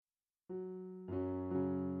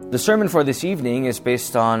The sermon for this evening is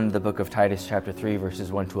based on the book of Titus, chapter 3,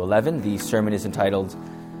 verses 1 to 11. The sermon is entitled,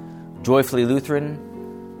 Joyfully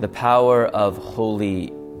Lutheran, the Power of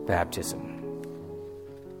Holy Baptism.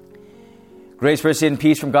 Grace, mercy, and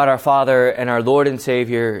peace from God our Father and our Lord and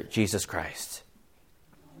Savior, Jesus Christ.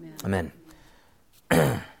 Amen.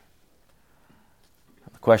 The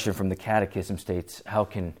question from the Catechism states, how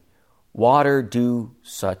can water do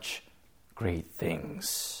such great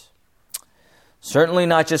things? Certainly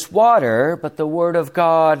not just water, but the Word of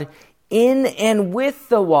God in and with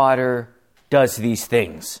the water does these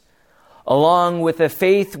things, along with a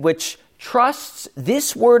faith which trusts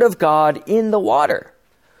this Word of God in the water.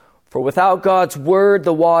 For without God's Word,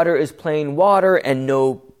 the water is plain water and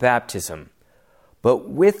no baptism. But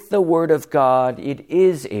with the Word of God, it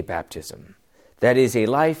is a baptism. That is a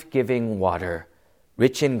life-giving water,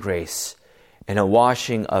 rich in grace, and a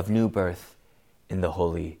washing of new birth in the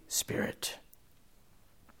Holy Spirit.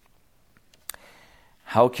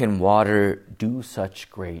 How can water do such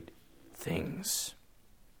great things?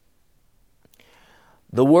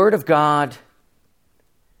 The Word of God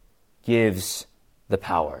gives the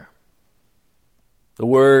power. The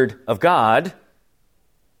Word of God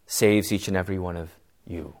saves each and every one of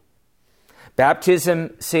you.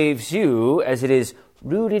 Baptism saves you as it is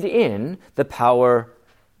rooted in the power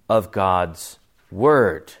of God's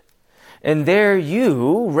Word. And there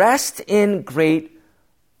you rest in great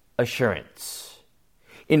assurance,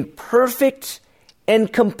 in perfect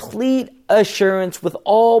and complete assurance with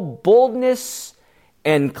all boldness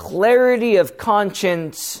and clarity of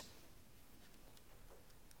conscience,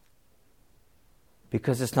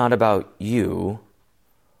 because it's not about you,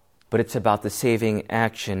 but it's about the saving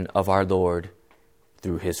action of our Lord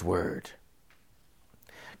through His Word.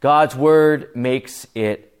 God's Word makes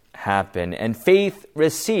it happen, and faith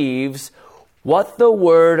receives what the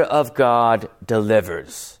Word of God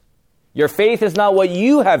delivers. Your faith is not what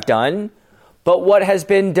you have done, but what has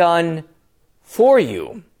been done for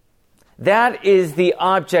you. That is the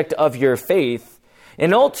object of your faith,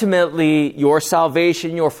 and ultimately your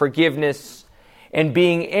salvation, your forgiveness, and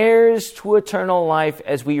being heirs to eternal life,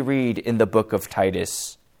 as we read in the book of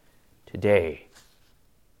Titus today.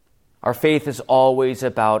 Our faith is always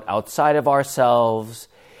about outside of ourselves.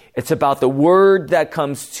 It's about the Word that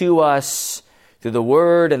comes to us through the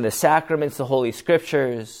Word and the sacraments, the Holy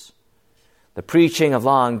Scriptures, the preaching of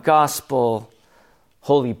law and gospel,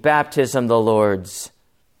 holy baptism, the Lord's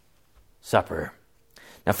Supper.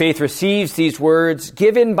 Now, faith receives these words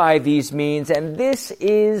given by these means, and this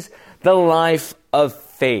is the life of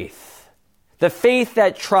faith. The faith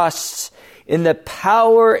that trusts in the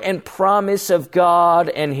power and promise of God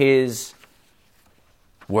and His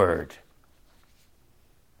Word.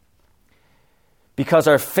 Because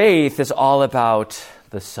our faith is all about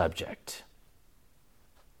the subject.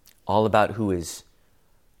 All about who is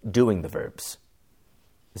doing the verbs.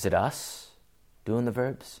 Is it us doing the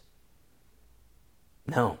verbs?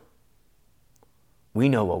 No. We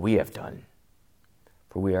know what we have done,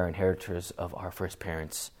 for we are inheritors of our first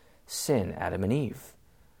parents' sin, Adam and Eve.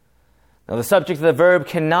 Now, the subject of the verb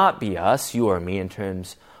cannot be us, you or me, in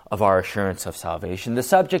terms of our assurance of salvation. The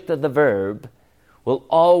subject of the verb will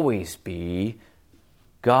always be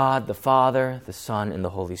God, the Father, the Son, and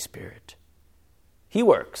the Holy Spirit. He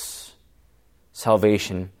works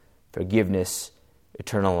salvation, forgiveness,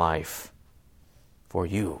 eternal life for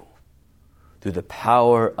you through the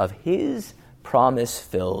power of His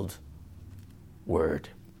promise-filled Word.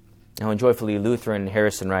 Now, in Joyfully Lutheran,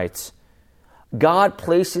 Harrison writes, God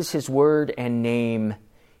places His Word and name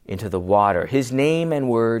into the water. His name and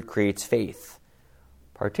Word creates faith,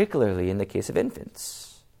 particularly in the case of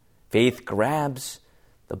infants. Faith grabs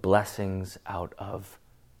the blessings out of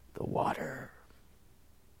the water.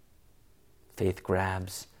 Faith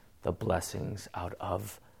grabs the blessings out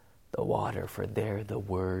of the water, for there the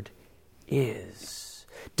Word is.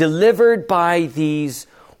 Delivered by these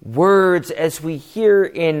words, as we hear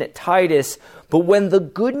in Titus, but when the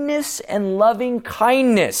goodness and loving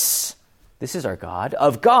kindness, this is our God,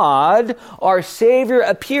 of God, our Savior,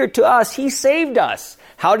 appeared to us, He saved us.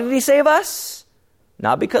 How did He save us?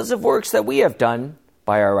 Not because of works that we have done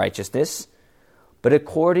by our righteousness, but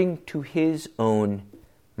according to His own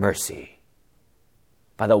mercy,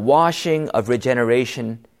 by the washing of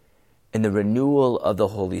regeneration and the renewal of the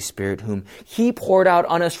Holy Spirit, whom He poured out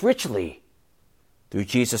on us richly through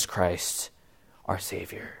Jesus Christ, our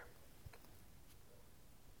Savior.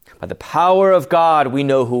 By the power of God, we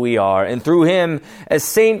know who we are, and through Him, as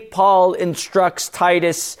St. Paul instructs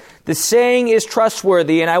Titus, the saying is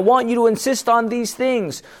trustworthy, and I want you to insist on these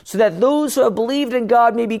things, so that those who have believed in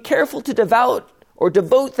God may be careful to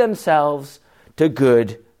devote themselves to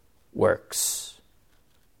good works.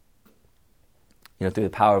 Through the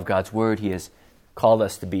power of God's word, he has called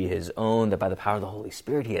us to be his own, that by the power of the Holy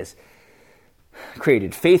Spirit, he has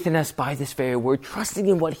created faith in us by this very word, trusting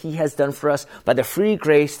in what he has done for us by the free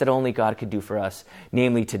grace that only God could do for us,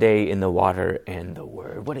 namely today in the water and the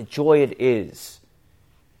word. What a joy it is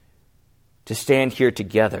to stand here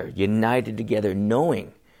together, united together,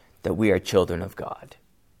 knowing that we are children of God,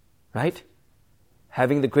 right?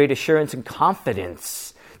 Having the great assurance and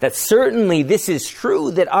confidence that certainly this is true,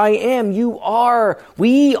 that I am, you are,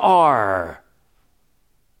 we are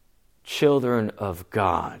children of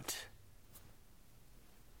God.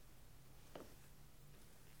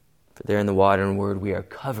 For there in the water and word we are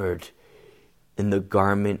covered in the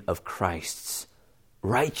garment of Christ's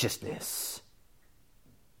righteousness.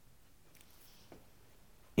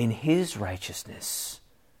 In his righteousness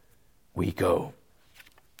we go.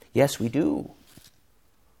 Yes, we do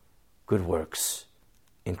good works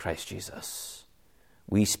in Christ Jesus.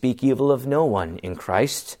 We speak evil of no one in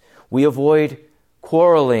Christ. We avoid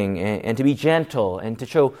quarreling and to be gentle and to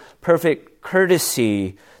show perfect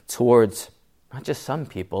courtesy towards not just some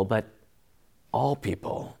people, but all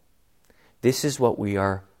people. This is what we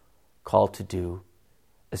are called to do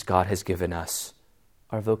as God has given us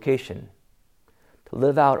our vocation, to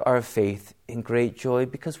live out our faith in great joy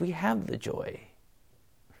because we have the joy,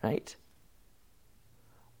 right?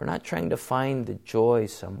 We're not trying to find the joy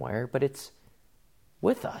somewhere, but it's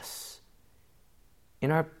with us in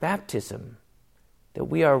our baptism that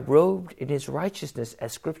we are robed in his righteousness,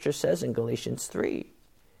 as Scripture says in Galatians 3.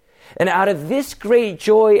 And out of this great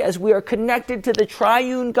joy, as we are connected to the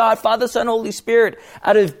triune God, Father, Son, Holy Spirit,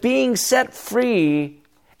 out of being set free,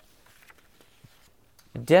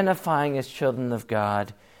 identifying as children of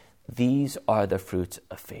God, these are the fruits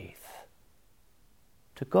of faith.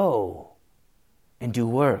 To go and do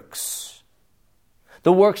works.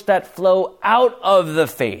 The works that flow out of the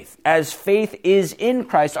faith, as faith is in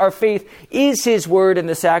Christ. Our faith is his word and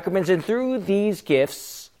the sacraments, and through these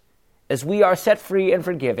gifts, as we are set free and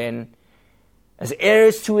forgiven, as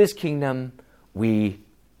heirs to his kingdom, we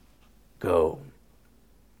go.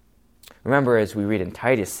 Remember, as we read in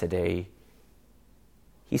Titus today,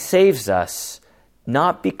 he saves us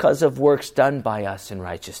not because of works done by us in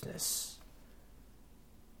righteousness.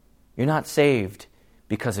 You're not saved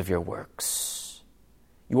because of your works.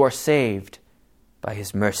 You are saved by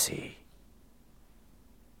his mercy.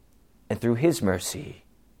 And through his mercy,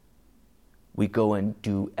 we go and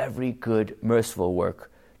do every good, merciful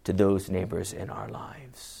work to those neighbors in our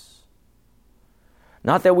lives.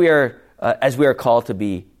 Not that we are, as we are called to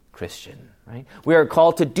be Christian, right? We are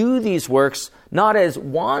called to do these works not as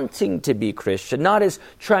wanting to be Christian, not as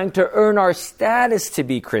trying to earn our status to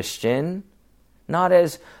be Christian, not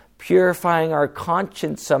as purifying our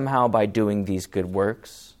conscience somehow by doing these good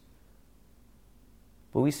works,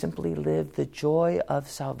 but we simply live the joy of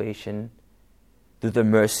salvation through the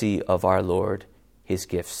mercy of our Lord, his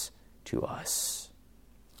gifts to us.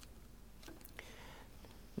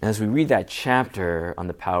 As we read that chapter on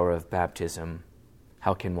the power of baptism,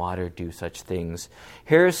 how can water do such things?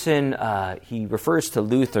 Harrison, he refers to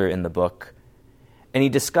Luther in the book, and he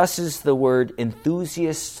discusses the word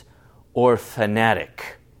enthusiast or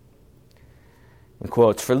fanatic. In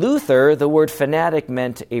quotes, for Luther, the word fanatic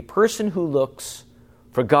meant a person who looks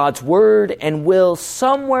for God's word and will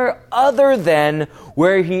somewhere other than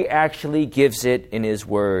where he actually gives it in his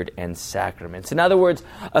word and sacraments. In other words,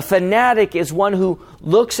 a fanatic is one who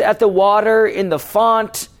looks at the water in the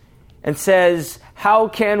font and says, how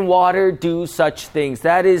can water do such things?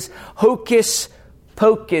 That is hocus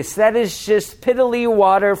pocus. That is just piddly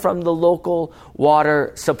water from the local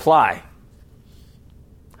water supply.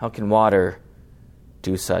 How can water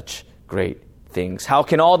do such great things? How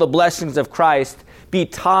can all the blessings of Christ be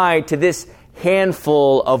tied to this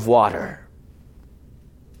handful of water?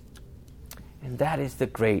 And that is the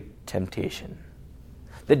great temptation.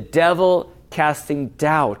 The devil casting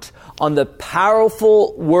doubt on the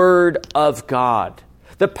powerful word of God.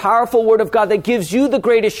 The powerful word of God that gives you the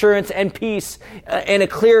great assurance and peace and a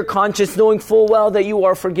clear conscience, knowing full well that you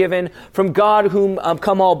are forgiven from God, whom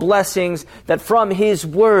come all blessings, that from his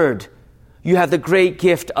word you have the great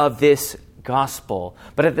gift of this gospel.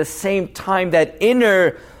 But at the same time, that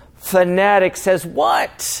inner fanatic says,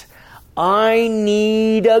 what? I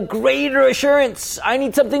need a greater assurance. I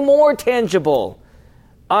need something more tangible.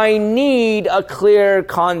 I need a clear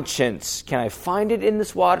conscience. Can I find it in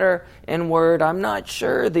this water and word? I'm not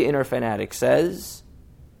sure, the inner fanatic says.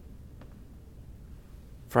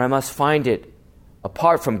 For I must find it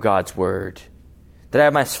apart from God's word. That I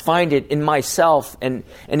must find it in myself and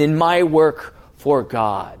in my work for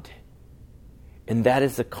God. And that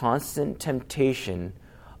is the constant temptation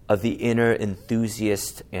of the inner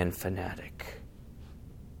enthusiast and fanatic.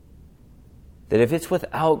 That if it's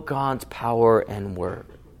without God's power and word,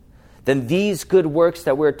 then these good works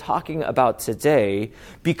that we're talking about today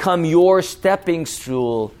become your stepping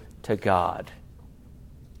stool to God.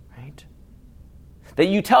 Right? That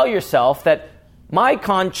you tell yourself that my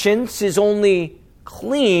conscience is only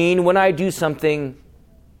clean when I do something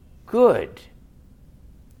good.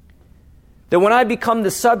 That when I become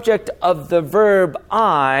the subject of the verb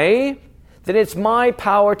I, then it's my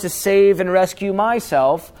power to save and rescue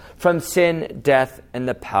myself from sin, death, and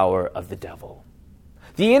the power of the devil.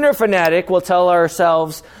 The inner fanatic will tell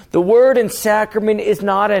ourselves, the word and sacrament is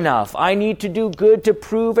not enough. I need to do good to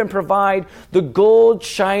prove and provide the gold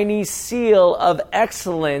shiny seal of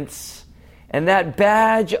excellence and that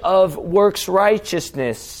badge of works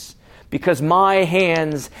righteousness, because my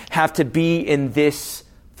hands have to be in this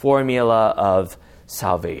formula of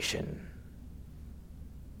salvation.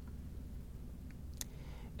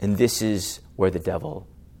 And this is where the devil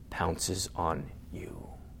pounces on you.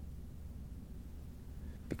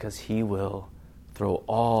 Because he will throw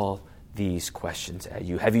all these questions at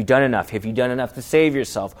you. Have you done enough? Have you done enough to save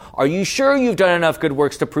yourself? Are you sure you've done enough good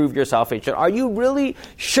works to prove your salvation? Are you really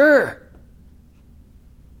sure?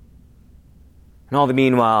 And all the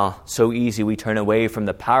meanwhile, so easy we turn away from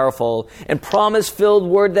the powerful and promise-filled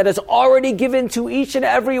word that is already given to each and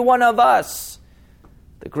every one of us.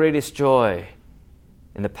 The greatest joy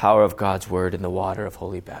in the power of God's word in the water of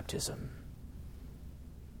holy baptism.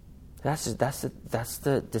 That's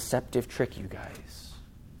the deceptive trick, you guys.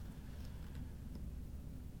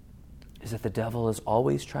 Is that the devil is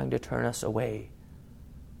always trying to turn us away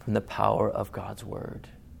from the power of God's word.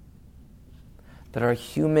 That our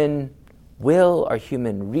human will, our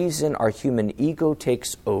human reason, our human ego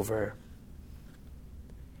takes over.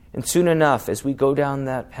 And soon enough, as we go down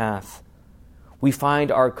that path, we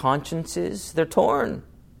find our consciences, they're torn.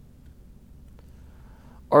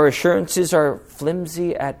 Our assurances are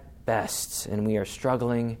flimsy at best, and we are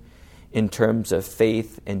struggling in terms of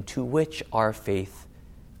faith, and to which our faith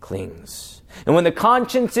clings. And when the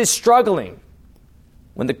conscience is struggling,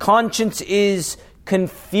 when the conscience is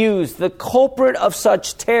confused, the culprit of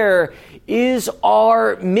such terror is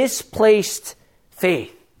our misplaced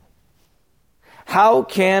faith. How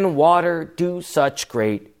can water do such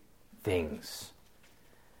great things?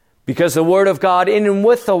 Because the Word of God in and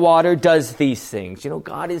with the water does these things.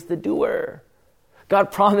 God is the doer.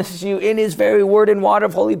 God promises you in His very Word and water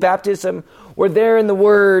of holy baptism, where there in the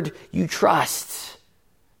Word you trust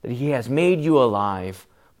that He has made you alive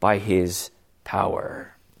by His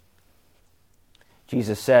power.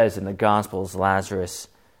 Jesus says in the Gospels, Lazarus,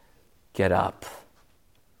 get up,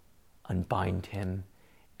 unbind him,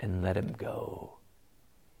 and let him go.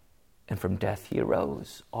 And from death he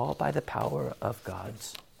arose, all by the power of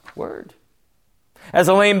God's word. As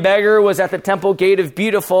a lame beggar was at the temple gate of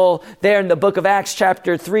Beautiful, there in the book of Acts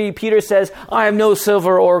chapter 3, Peter says, I have no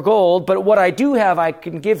silver or gold, but what I do have I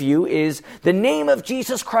can give you is the name of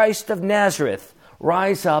Jesus Christ of Nazareth.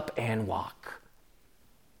 Rise up and walk.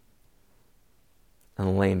 And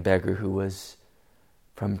the lame beggar who was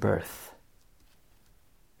from birth,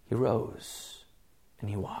 he rose and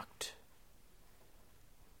he walked.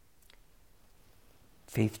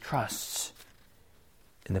 Faith trusts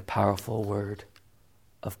in the powerful word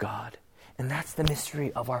of God. And that's the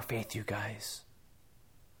mystery of our faith, you guys.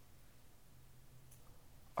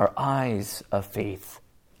 Our eyes of faith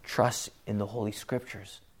trust in the Holy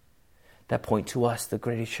Scriptures that point to us the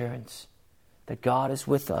great assurance that God is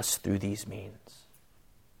with us through these means.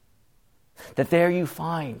 That there you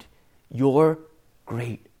find your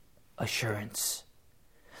great assurance.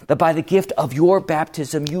 That by the gift of your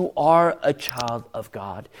baptism, you are a child of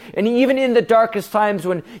God. And even in the darkest times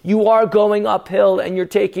when you are going uphill and you're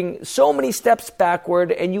taking so many steps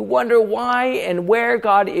backward and you wonder why and where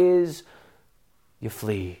God is, you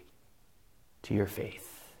flee to your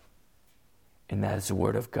faith. And that is the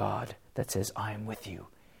word of God that says, I am with you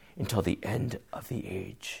until the end of the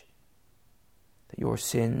age. That your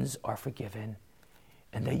sins are forgiven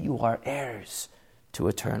and that you are heirs to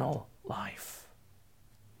eternal life.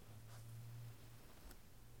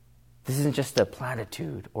 This isn't just a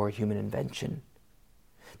platitude or a human invention.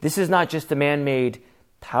 This is not just a man-made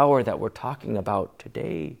power that we're talking about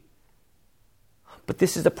today. But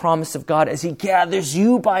this is the promise of God as He gathers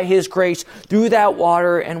you by His grace through that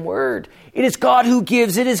water and word. It is God who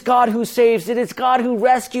gives. It is God who saves. It is God who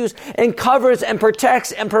rescues and covers and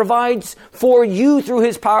protects and provides for you through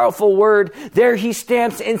His powerful word. There He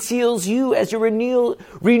stamps and seals you as He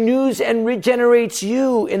renews and regenerates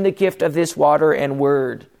you in the gift of this water and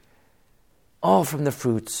word. all from the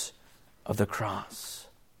fruits of the cross.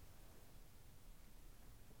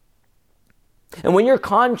 And when your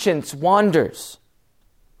conscience wanders,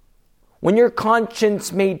 when your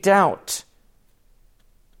conscience may doubt,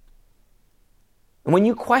 and when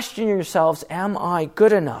you question yourselves, am I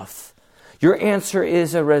good enough? Your answer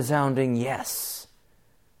is a resounding yes.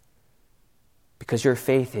 Because your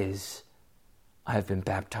faith is, I have been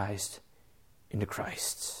baptized into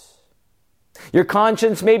Christ. Your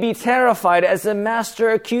conscience may be terrified as the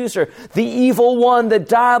master accuser, the evil one, the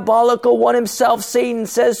diabolical one himself, Satan,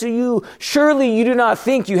 says to you, surely you do not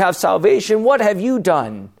think you have salvation. What have you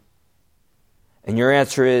done? And your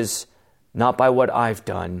answer is, not by what I've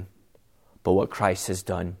done, but what Christ has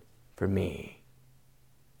done for me.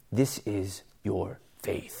 This is your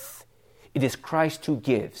faith. It is Christ who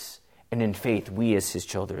gives, and in faith we as his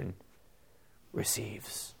children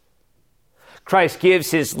receives. Christ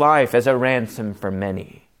gives his life as a ransom for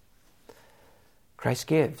many. Christ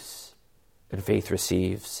gives, and faith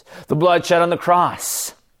receives. The blood shed on the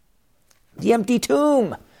cross, the empty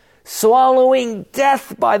tomb, swallowing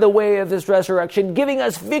death by the way of his resurrection, giving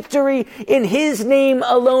us victory in his name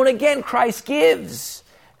alone. Again, Christ gives,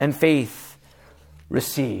 and faith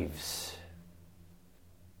receives.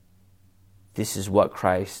 This is what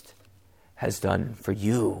Christ has done for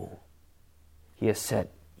you. He has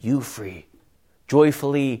set you free.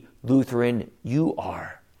 Joyfully Lutheran you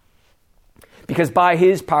are. Because by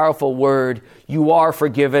his powerful word, you are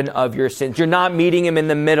forgiven of your sins. You're not meeting him in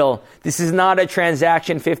the middle. This is not a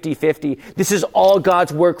transaction 50-50. This is all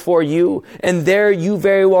God's work for you. And there you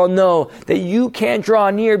very well know that you can't draw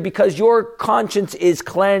near because your conscience is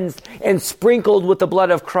cleansed and sprinkled with the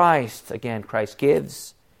blood of Christ. Again, Christ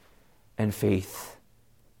gives and faith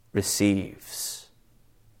receives.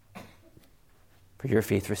 For your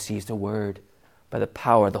faith receives the word by the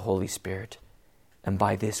power of the Holy Spirit. And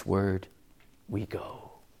by this word, we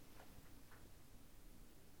go.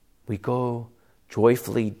 We go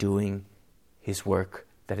joyfully doing his work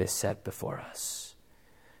that is set before us.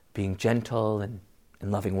 Being gentle and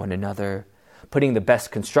loving one another. Putting the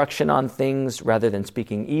best construction on things rather than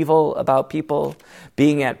speaking evil about people.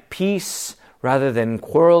 Being at peace rather than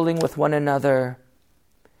quarreling with one another.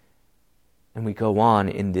 And we go on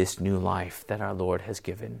in this new life that our Lord has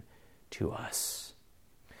given to us.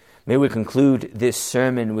 May we conclude this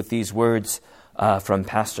sermon with these words from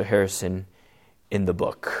Pastor Harrison in the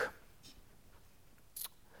book.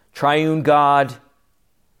 Triune God,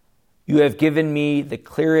 you have given me the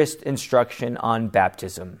clearest instruction on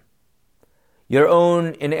baptism. Your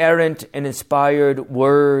own inerrant and inspired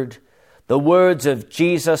word, the words of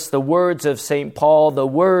Jesus, the words of St. Paul, the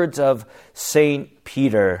words of St.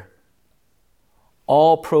 Peter,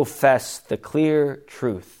 all profess the clear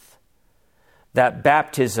truth that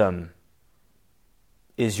baptism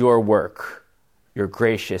is your work, your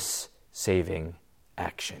gracious saving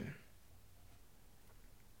action.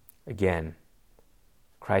 Again,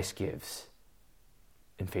 Christ gives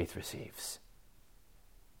and faith receives.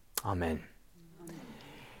 Amen.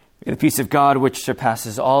 May the peace of God, which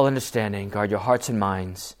surpasses all understanding, guard your hearts and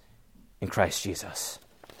minds in Christ Jesus.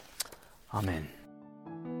 Amen.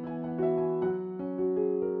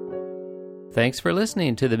 Thanks for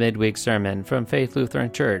listening to the midweek sermon from Faith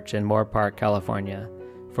Lutheran Church in Moore Park, California.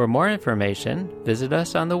 For more information, visit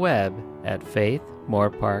us on the web at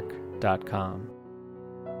faithmorepark.com.